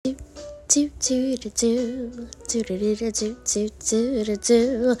All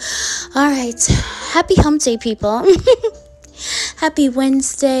right, happy hump day, people. Happy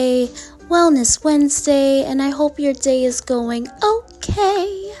Wednesday, Wellness Wednesday, and I hope your day is going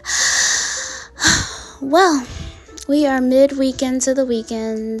okay. Well, we are mid-weekend to the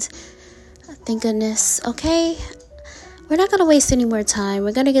weekend. Thank goodness. Okay, we're not going to waste any more time.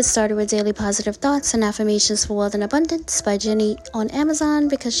 We're going to get started with Daily Positive Thoughts and Affirmations for Wealth and Abundance by Jenny on Amazon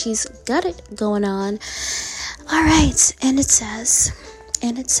because she's got it going on. All right, and it says,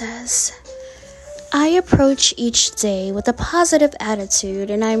 I approach each day with a positive attitude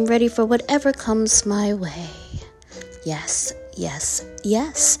and I'm ready for whatever comes my way. Yes.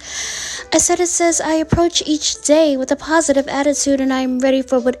 I says, I approach each day with a positive attitude and I'm ready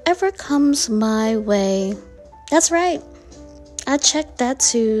for whatever comes my way. That's right. I checked that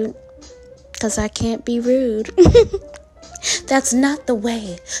too, because I can't be rude. That's not the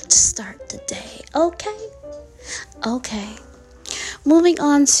way to start the day. Okay. Moving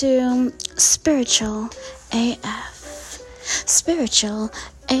on to spiritual AF. Spiritual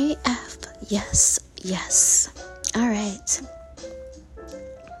AF. Yes. All right.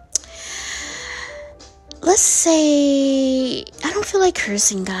 Let's say, I don't feel like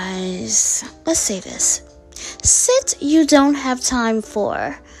cursing, guys. Let's say this. Sit you don't have time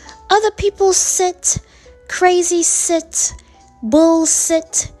for. Other people sit. Crazy sit. Bull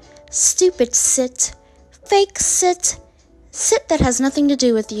sit. Stupid sit. Fake sit. Sit that has nothing to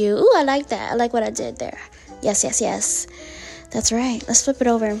do with you. Ooh, I like that. I like what I did there. Yes. That's right. Let's flip it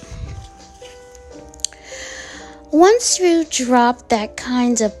over. Once you drop that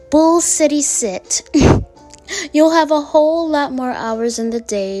kind of bull city sit, you'll have a whole lot more hours in the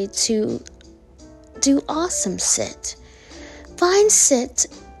day to do awesome sit. Find sit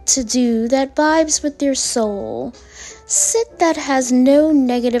to do that vibes with your soul. Sit that has no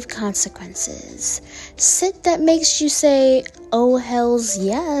negative consequences. Sit that makes you say, oh hells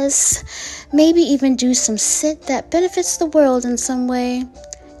yes. Maybe even do some sit that benefits the world in some way.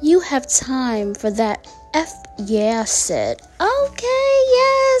 You have time for that yeah sit. Okay,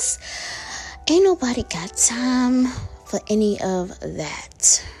 yes. Ain't nobody got time for any of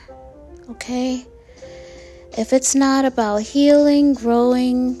that. Okay? If it's not about healing,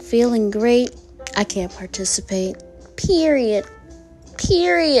 growing, feeling great, I can't participate. Period.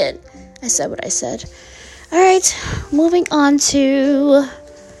 I said what I said. All right, moving on to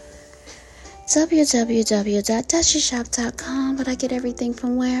www.dashishop.com, but I get everything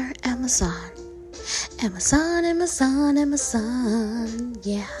from where? Amazon.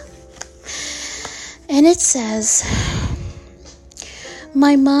 Yeah. And it says,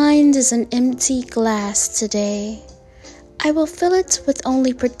 my mind is an empty glass today. I will fill it with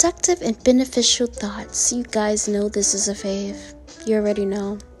only productive and beneficial thoughts. You guys know this is a fave. You already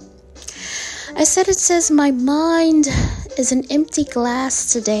know. It says, my mind is an empty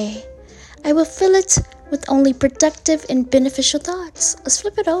glass today. I will fill it with only productive and beneficial thoughts. Let's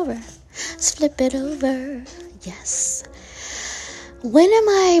flip it over. Yes. When am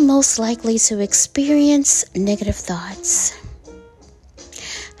I most likely to experience negative thoughts?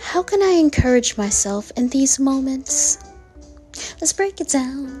 How can I encourage myself in these moments? Let's break it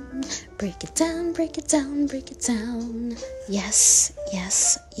down. Yes.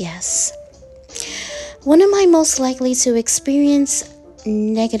 When am I most likely to experience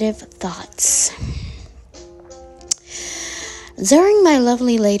negative thoughts? During my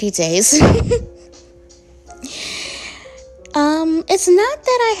lovely lady days, it's not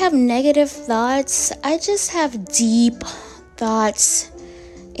that I have negative thoughts. I just have deep thoughts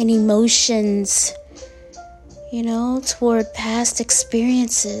and emotions, toward past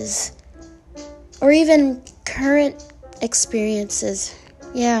experiences or even current experiences.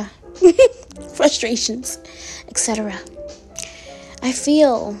 Yeah. Frustrations, etc. I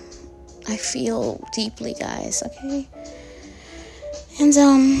feel deeply, guys, okay? And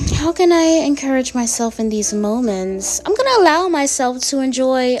how can I encourage myself in these moments? I'm going to allow myself to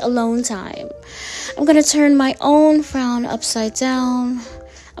enjoy alone time. I'm going to turn my own frown upside down.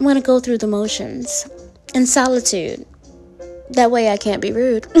 I'm going to go through the motions in solitude. That way I can't be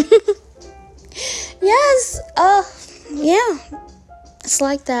rude. Yes. Yeah. It's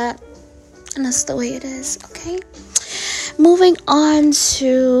like that. And that's the way it is, okay? Moving on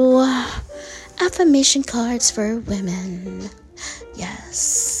to affirmation cards for women.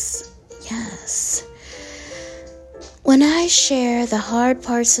 Yes. When I share the hard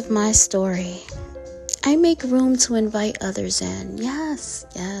parts of my story, I make room to invite others in. Yes.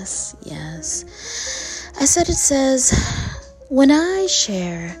 It says, when I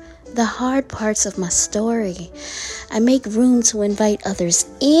share the hard parts of my story, I make room to invite others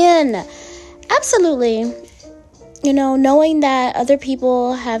in. Absolutely. You know, knowing that other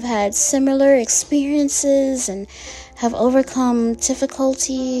people have had similar experiences and have overcome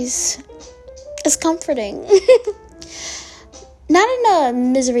difficulties is comforting. Not in a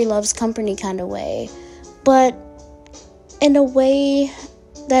misery loves company kind of way, but in a way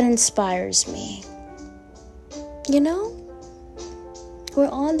that inspires me. You know? We're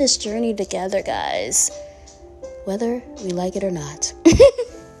on this journey together, guys. Whether we like it or not.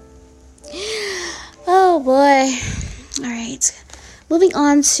 Oh boy. Alright. Moving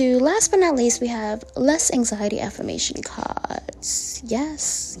on to, last but not least, we have less anxiety affirmation cards.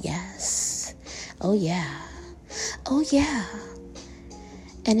 Yes, yes. Oh yeah. Oh yeah.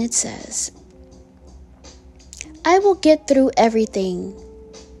 And it says, I will get through everything,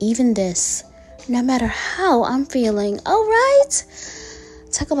 even this, no matter how I'm feeling. All right.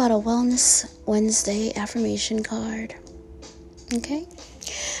 Talk about a Wellness Wednesday affirmation card. Okay.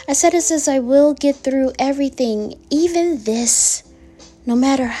 I said it says, I will get through everything, even this, no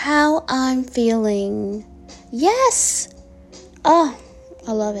matter how I'm feeling. Yes. Oh,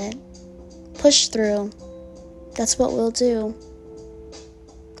 I love it. Push through. That's what we'll do.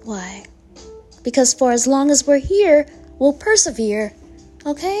 Why? Because for as long as we're here, we'll persevere.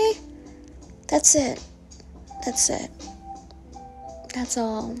 Okay? That's it. That's it. That's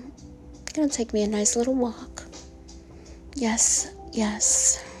all. It's gonna take me a nice little walk. Yes,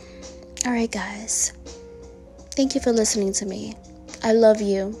 yes. Alright, guys. Thank you for listening to me. I love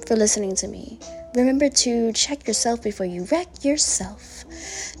you for listening to me. Remember to check yourself before you wreck yourself.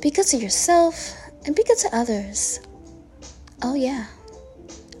 Be good to yourself and be good to others. Oh, yeah.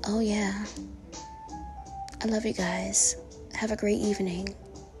 Oh, yeah. I love you guys. Have a great evening.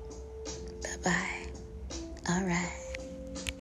 Bye-bye. All right.